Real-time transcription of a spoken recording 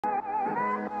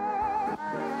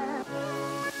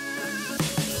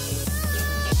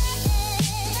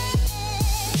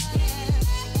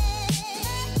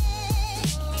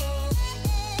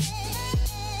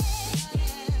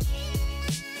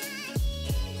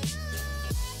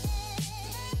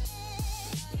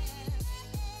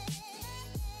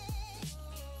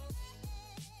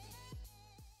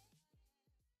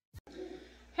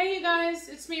Hey guys,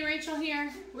 it's me Rachel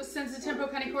here with Senza Tempo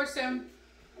Cane Corso,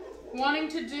 wanting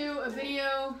to do a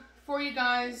video for you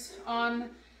guys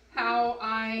on how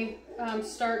I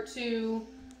start to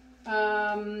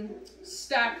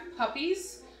stack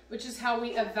puppies, which is how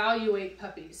we evaluate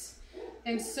puppies.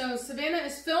 And so Savannah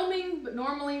is filming, but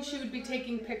normally she would be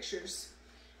taking pictures.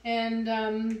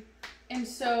 And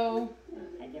so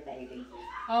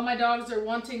all my dogs are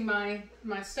wanting my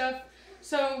stuff.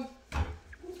 So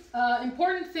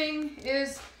important thing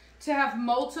is to have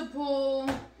multiple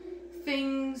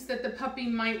things that the puppy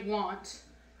might want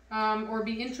or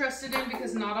be interested in,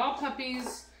 because not all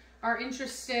puppies are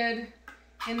interested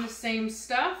in the same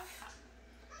stuff.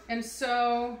 And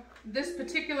so this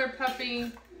particular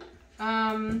puppy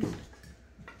has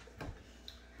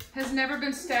never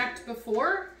been stacked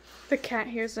before. The cat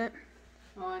hears it.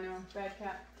 Oh, I know, bad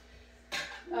cat.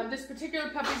 This particular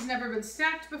puppy's never been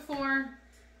stacked before.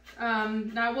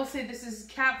 Now I will say this is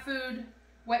cat food,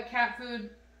 wet cat food.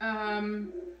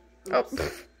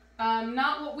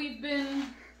 Not what we've been.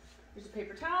 There's a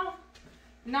paper towel.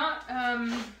 Not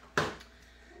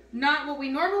what we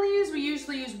normally use. We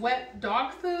usually use wet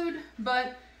dog food,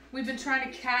 but we've been trying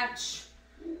to catch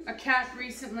a cat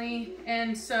recently,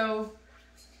 and so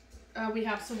we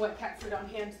have some wet cat food on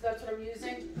hand. So that's what I'm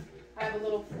using. I have a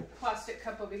little plastic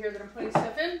cup over here that I'm putting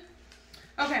stuff in.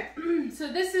 Okay, so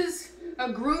this is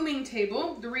a grooming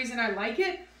table. The reason I like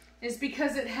it is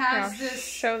because it has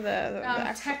this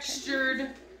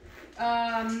textured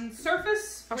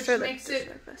surface, which makes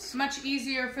it much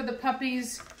easier for the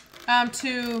puppies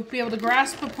to be able to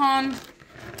grasp upon.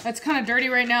 It's kind of dirty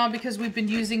right now because we've been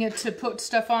using it to put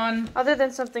stuff on. Other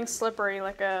than something slippery,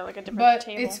 like a different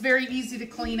table. But it's very easy to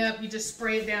clean up. You just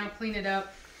spray it down, clean it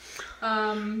up.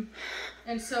 And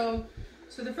so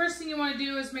the first thing you want to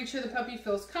do is make sure the puppy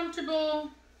feels comfortable.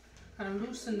 Kind of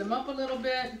loosen them up a little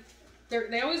bit.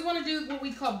 They always want to do what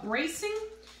we call bracing,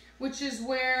 which is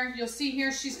where you'll see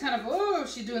here she's kind of, oh,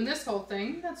 she's doing this whole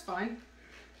thing. That's fine.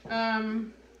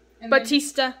 And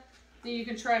Batista. Then you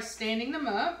can try standing them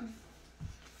up.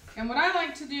 And what I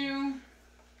like to do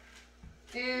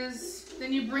is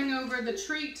then you bring over the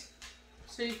treat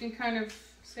so you can kind of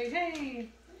say, hey.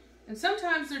 And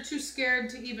sometimes they're too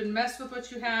scared to even mess with what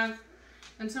you have.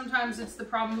 And sometimes it's the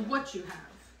problem of what you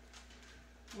have.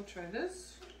 We'll try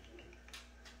this.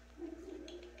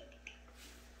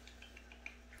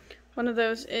 One of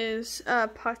those is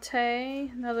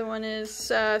pate. Another one is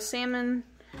salmon.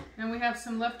 And we have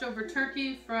some leftover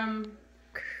turkey from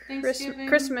Thanksgiving.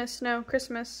 Christmas.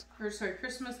 Or sorry,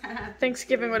 Christmas.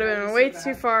 Thanksgiving would have been way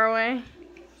too far away.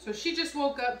 So she just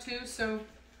woke up too, so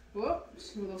whoop,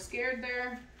 she's a little scared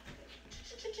there.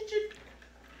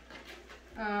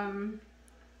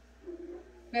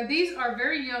 Now these are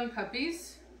very young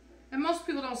puppies, and most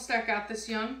people don't stack out this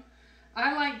young.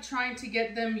 I like trying to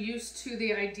get them used to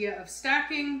the idea of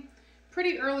stacking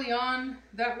pretty early on.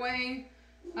 That way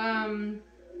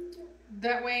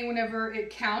whenever it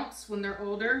counts, when they're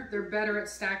older, they're better at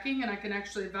stacking, and I can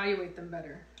actually evaluate them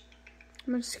better.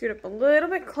 I'm going to scoot up a little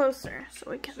bit closer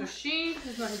so we can... So she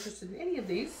is not interested in any of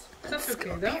these. That's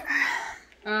okay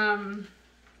though.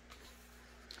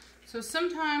 So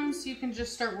sometimes you can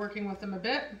just start working with them a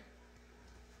bit.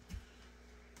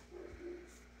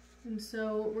 And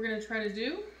so what we're going to try to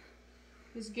do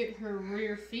is get her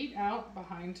rear feet out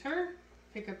behind her,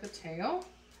 pick up the tail.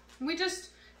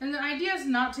 And the idea is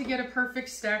not to get a perfect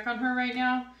stack on her right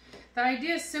now. The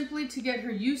idea is simply to get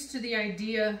her used to the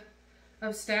idea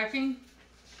of stacking.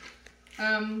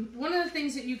 One of the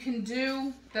things that you can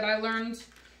do that I learned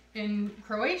in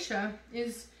Croatia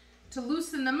is to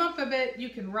loosen them up a bit. You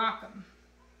can rock them.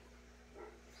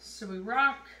 So we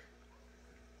rock.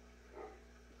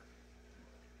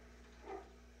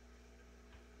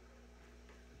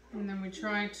 And then we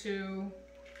try to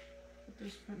put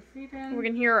those front feet in. We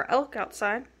can hear our elk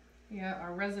outside. Yeah,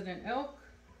 our resident elk.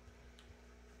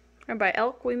 And by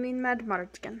elk, we mean Mad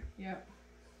Martigan. Yep.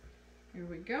 Here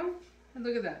we go. And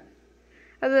look at that.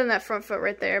 Other than that front foot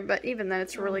right there, but even then,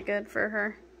 it's really good for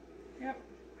her. Yep.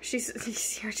 She's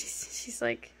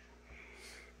like,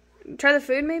 try the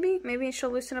food maybe? Maybe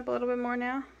she'll loosen up a little bit more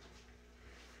now.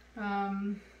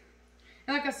 And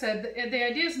like I said, the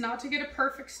idea is not to get a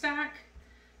perfect stack.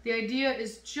 The idea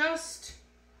is just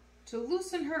to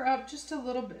loosen her up just a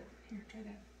little bit. Here, try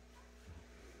that.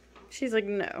 She's like,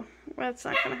 no, that's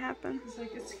not going to happen. It's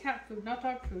like, it's cat food, not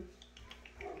dog food.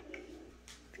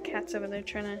 The cat's over there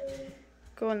trying to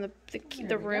go in the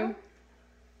room. Go.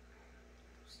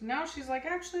 So now she's like,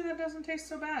 actually, that doesn't taste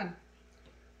so bad.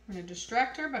 I'm going to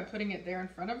distract her by putting it there in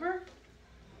front of her.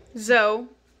 Zoe,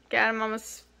 get out of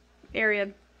Mama's area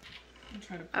and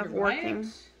try to of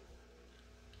working.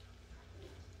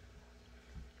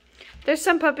 There's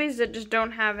some puppies that just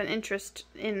don't have an interest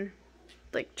in,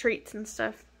 like, treats and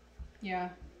stuff. Yeah,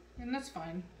 and that's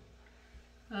fine.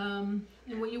 And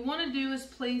what you want to do is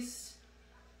place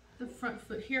the front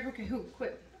foot here. Okay,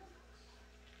 quit.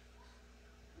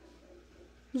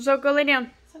 So go lay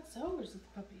down. Is that Zoe or is it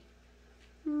the puppy?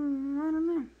 I don't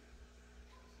know.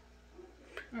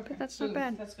 Okay, but that's not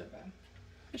bad. That's not bad.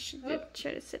 I should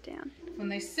try to sit down. When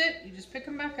they sit, you just pick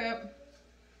them back up.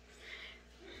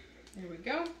 There we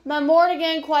go. My board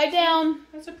again, quiet down.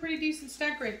 That's a pretty decent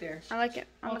stack right there. I like it.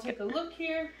 I'll take a look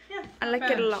here. Yeah, I like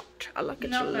it a lot. I like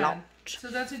it a lot. So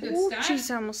that's a good Ooh, stack.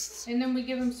 geez, almost. And then we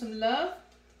give them some love.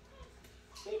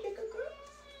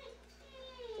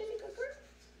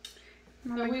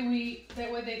 That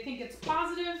way they think it's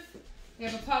positive. They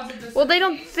have a positive. Well, they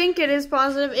don't think it is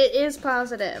positive. It is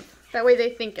positive. That way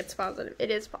they think it's positive.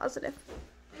 It is positive.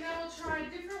 And I will try a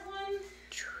different one.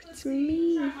 It's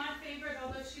me. Try my favorite,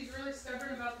 although she's really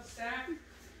stubborn about the stack.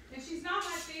 And she's not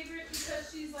my favorite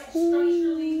because she's like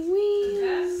structurally the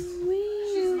best.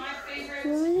 She's my favorite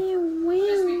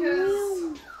just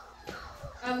because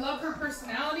I love her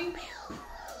personality.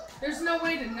 There's no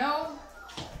way to know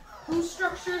whose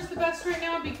structure is the best right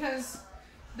now because,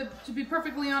 to be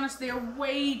perfectly honest, they are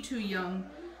way too young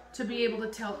to be able to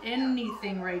tell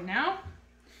anything right now.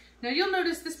 Now you'll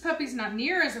notice this puppy's not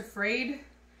near as afraid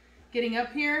getting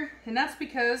up here, and that's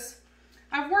because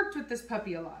I've worked with this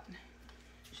puppy a lot.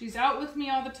 She's out with me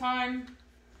all the time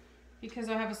because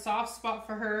I have a soft spot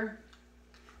for her.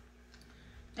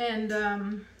 And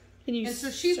so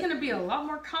she's going to be a lot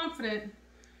more confident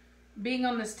being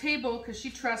on this table because she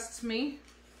trusts me.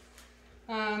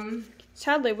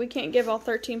 Sadly, we can't give all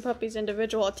 13 puppies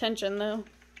individual attention, though.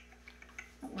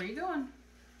 Where are you going?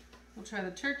 We'll try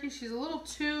the turkey. She's a little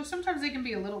too... Sometimes they can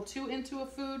be a little too into a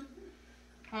food.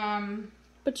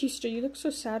 But you look so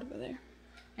sad over there.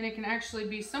 And it can actually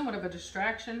be somewhat of a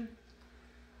distraction.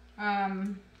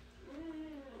 Oh,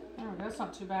 that's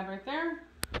not too bad right there.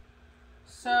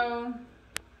 So,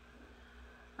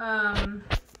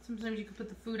 sometimes you can put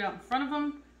the food out in front of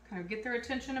them, kind of get their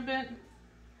attention a bit.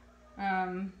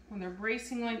 When they're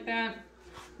bracing like that.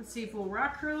 Let's see if we'll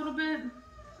rock her a little bit.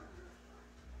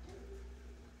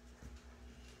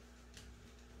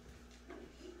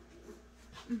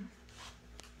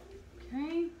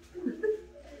 Okay.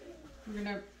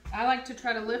 I like to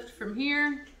try to lift from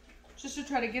here, just to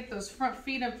try to get those front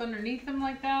feet up underneath them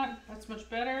like that. That's much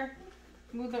better.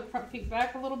 Move the front feet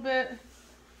back a little bit.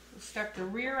 Stack the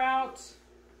rear out.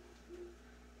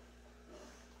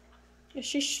 Yeah,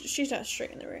 she's not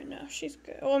straight in the rear now. She's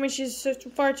good. Well, I mean, she's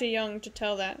far too young to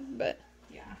tell that, but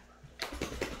yeah.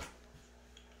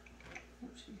 Oh,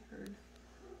 she heard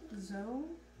Zoe.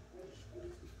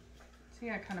 See,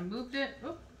 I kind of moved it.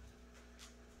 Oop.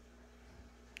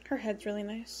 Her head's really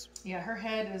nice. Yeah, her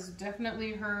head is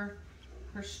definitely her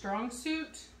strong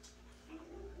suit.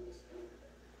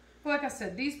 Well, like I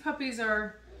said, these puppies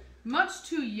are much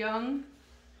too young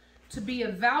to be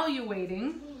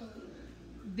evaluating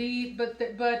but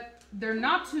they're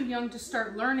not too young to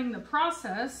start learning the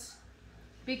process,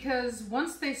 because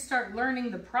once they start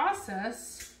learning the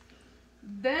process,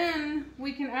 then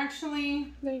we can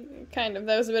actually... That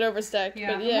was a bit overstacked,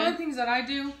 yeah, but yeah. One of the things that I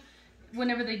do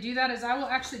whenever they do that is I will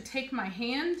actually take my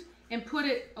hand and put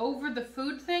it over the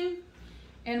food thing,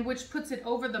 and which puts it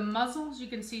over the muzzle, as you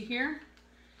can see here.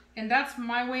 And that's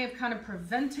my way of kind of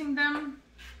preventing them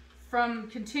from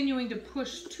continuing to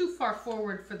push too far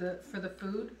forward for the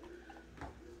food.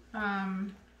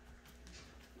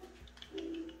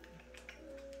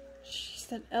 She's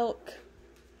that elk.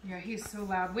 Yeah, he's so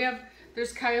loud.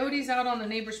 There's coyotes out on the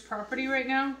neighbor's property right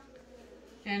now,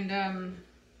 and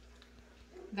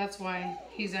that's why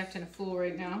he's acting a fool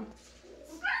right now.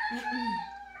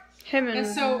 And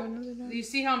so you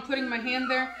see how I'm putting my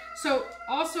hand there? So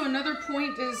also another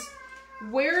point is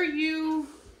where you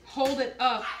hold it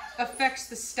up affects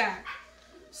the stack.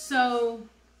 So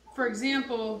for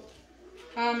example,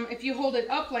 if you hold it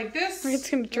up like this,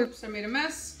 oops, I made a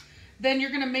mess, then you're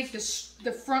going to make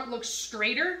the front look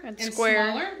straighter and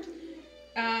smaller.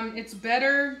 It's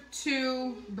better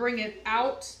to bring it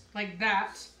out like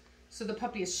that, so the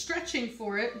puppy is stretching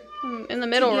for it. In the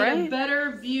middle, to get right? a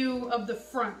better view of the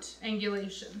front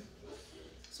angulation.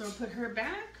 So I'll put her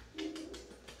back.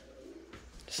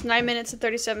 It's 9 minutes and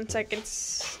 37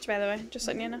 seconds, by the way, just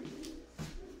letting you know.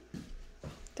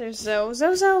 There's Zoe.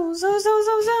 Zozo.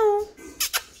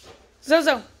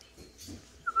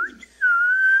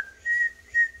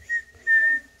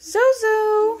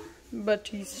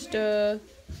 Batista.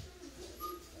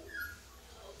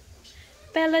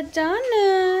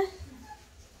 Belladonna.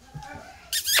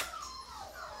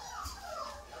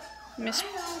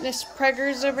 Miss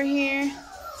Pregger's over here.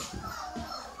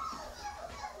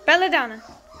 Belladonna.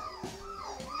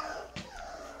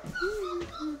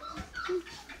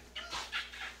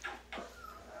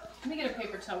 Let me get a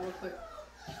paper towel real quick.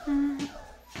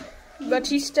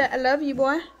 Batista, I love you,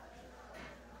 boy.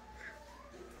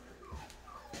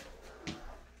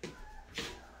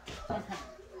 Okay.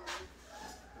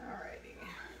 Alrighty.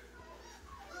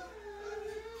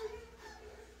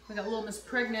 We got little Miss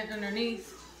Pregnant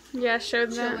underneath. Yeah, I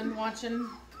showed that. Chilling, watching.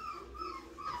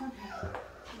 Okay.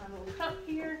 My little cup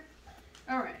here.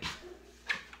 Alright.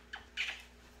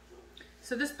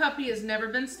 So this puppy has never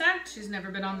been stacked. She's never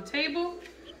been on the table.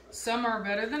 Some are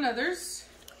better than others.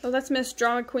 Oh, that's Miss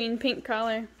Drama Queen, pink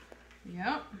collar.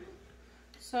 Yep.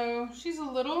 So she's a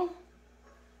little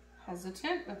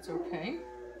hesitant. That's okay.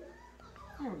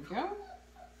 There we go.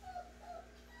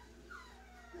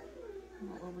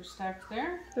 A little overstacked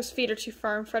there. Those feet are too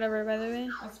far in front of her, by the way.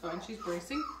 That's fine. She's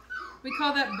bracing. We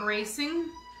call that bracing.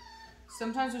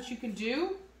 Sometimes what you can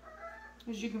do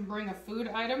is you can bring a food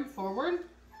item forward.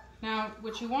 Now,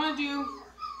 what you want to do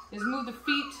is move the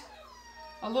feet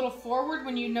a little forward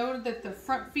when you know that the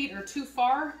front feet are too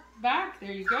far back.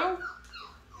 There you go.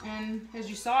 And as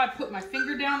you saw, I put my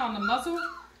finger down on the muzzle.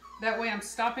 That way I'm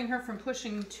stopping her from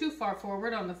pushing too far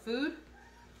forward on the food.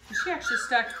 And she actually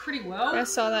stacked pretty well. I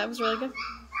saw that. It was really good.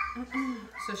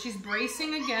 So she's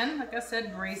bracing again. Like I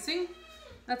said, bracing.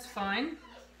 That's fine.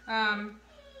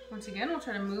 Once again, we'll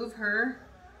try to move her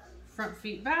front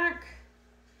feet back.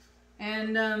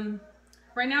 And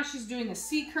right now she's doing a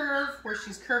C curve where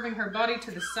she's curving her body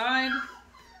to the side.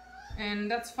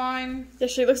 And that's fine. Yeah,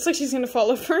 she looks like she's going to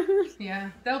fall over.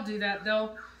 Yeah, they'll do that.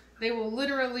 They will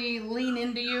literally lean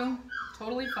into you.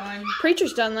 Totally fine.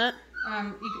 Preacher's done that.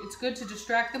 It's good to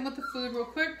distract them with the food real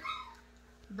quick.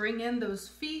 Bring in those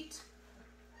feet.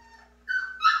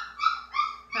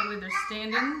 That way they're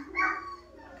standing.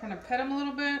 Kind of pet them a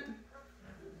little bit.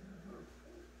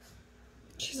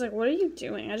 She's like, what are you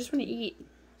doing? I just want to eat.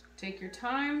 Take your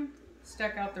time.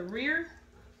 Stack out the rear.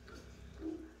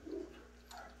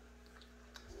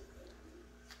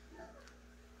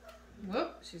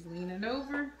 Whoop, she's leaning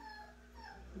over.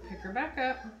 Pick her back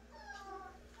up.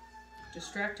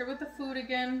 Distract her with the food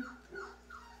again.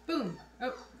 Boom.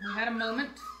 Oh, we had a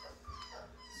moment.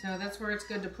 So that's where it's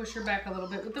good to push her back a little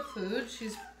bit with the food.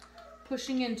 She's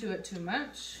pushing into it too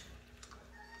much.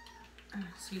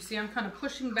 So you see I'm kind of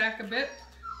pushing back a bit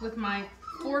with my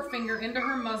forefinger into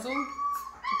her muzzle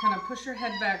to kind of push her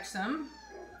head back some.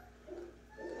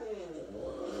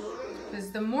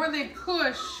 Because the more they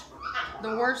push, the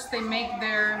worse they make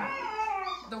their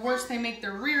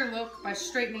rear look by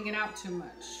straightening it out too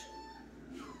much.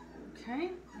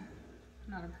 Okay,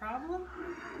 not a problem.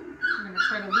 I'm going to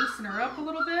try to loosen her up a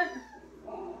little bit.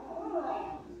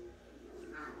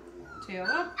 Tail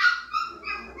up.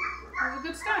 That was a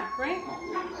good stack, right?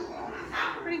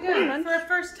 Pretty good. For a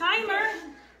first timer.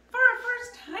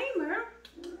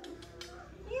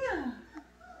 Yeah.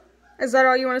 Is that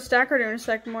all you want to stack, or do you want to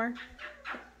stack more?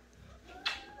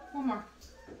 One more.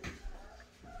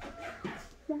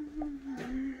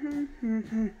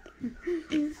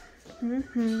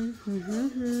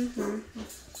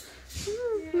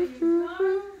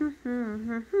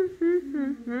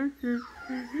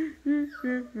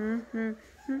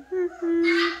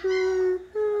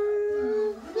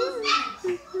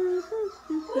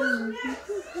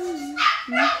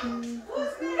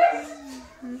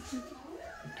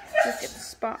 Look at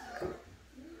Spock.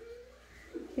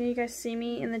 Can you guys see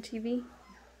me in the TV?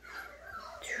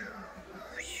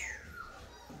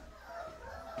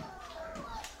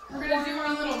 We're going to do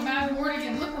our little Mad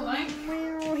Mortigan look-alike.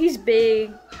 Well, he's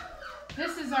big.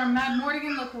 This is our Mad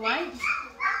Mortigan look-alike.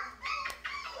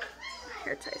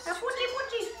 Hair ties.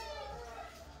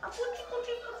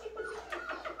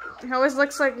 He always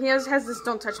looks like he has this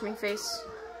 "don't touch me" face.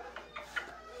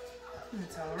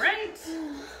 That's all right.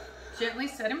 Gently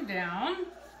set him down.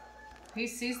 He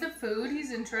sees the food.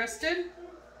 He's interested.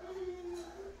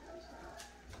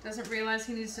 Doesn't realize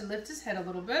he needs to lift his head a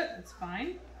little bit. That's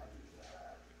fine.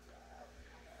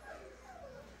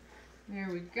 There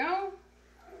we go.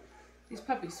 These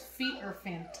puppies' feet are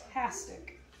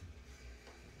fantastic.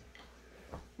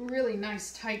 Really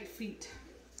nice, tight feet.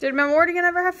 Did my Mortigan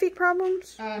ever have feet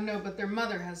problems? No, but their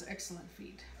mother has excellent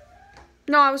feet.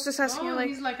 No, I was just asking you, like...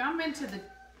 he's like, I'm into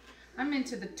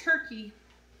the turkey.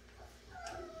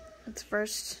 That's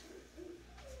first.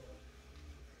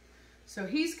 So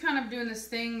he's kind of doing this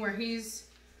thing where he's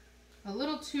a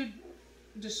little too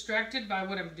distracted by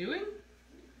what I'm doing.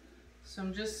 So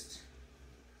I'm just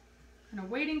Kind of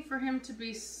waiting for him to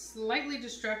be slightly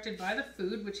distracted by the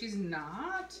food, which he's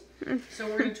not. So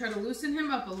we're going to try to loosen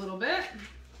him up a little bit.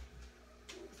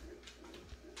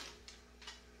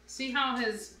 See how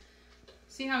he's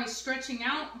stretching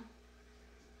out?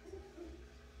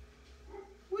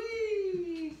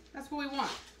 Whee! That's what we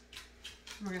want.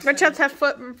 Watch out, that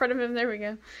foot in front of him. There we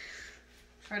go.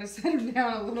 Try to set him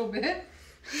down a little bit.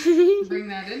 Bring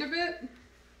that in a bit.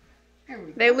 There we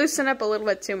go. They loosen up a little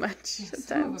bit too much Yeah, sometimes.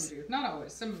 some of them do. Not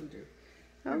always. Some of them do.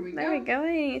 There we go.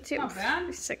 Hey, too. Not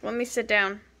bad. Let me sit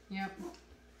down. Yep.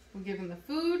 We'll give him the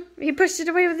food. He pushed it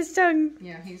away with his tongue.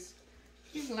 Yeah, he's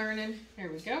learning.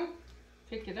 There we go.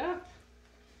 Pick it up.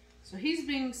 So he's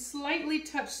being slightly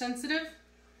touch sensitive,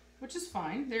 which is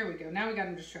fine. There we go. Now we got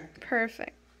him distracted.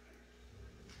 Perfect.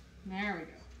 There we go.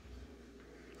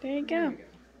 There you There go. we go.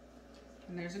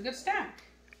 And there's a good stack.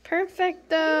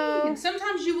 Perfecto. And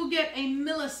sometimes you will get a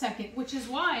millisecond, which is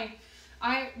why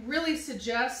I really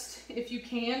suggest, if you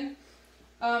can,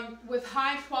 with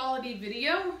high quality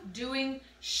video, doing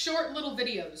short little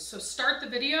videos. So start the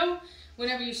video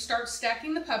whenever you start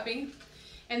stacking the puppy,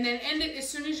 and then end it as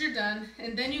soon as you're done.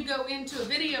 And then you go into a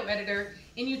video editor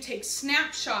and you take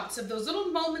snapshots of those little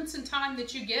moments in time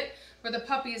that you get where the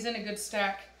puppy is in a good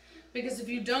stack. Because if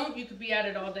you don't, you could be at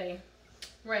it all day.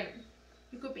 Right.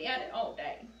 You could be at it all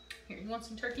day. Here, you want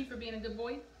some turkey for being a good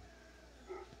boy?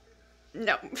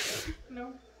 No.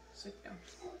 No? Sit down.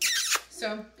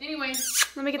 So, anyway.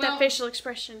 Let me get that facial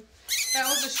expression. That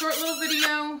was a short little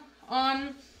video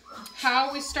on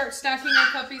how we start stacking our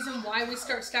puppies and why we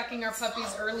start stacking our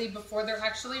puppies early before they're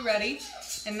actually ready.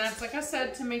 And that's, like I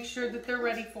said, to make sure that they're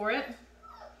ready for it.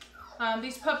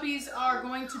 These puppies are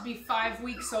going to be 5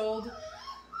 weeks old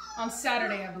on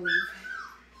Saturday, I believe.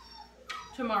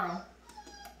 Tomorrow.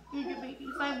 You're your baby,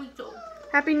 5 weeks old.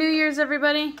 Happy New Year's,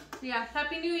 everybody. Yeah,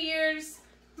 Happy New Year's.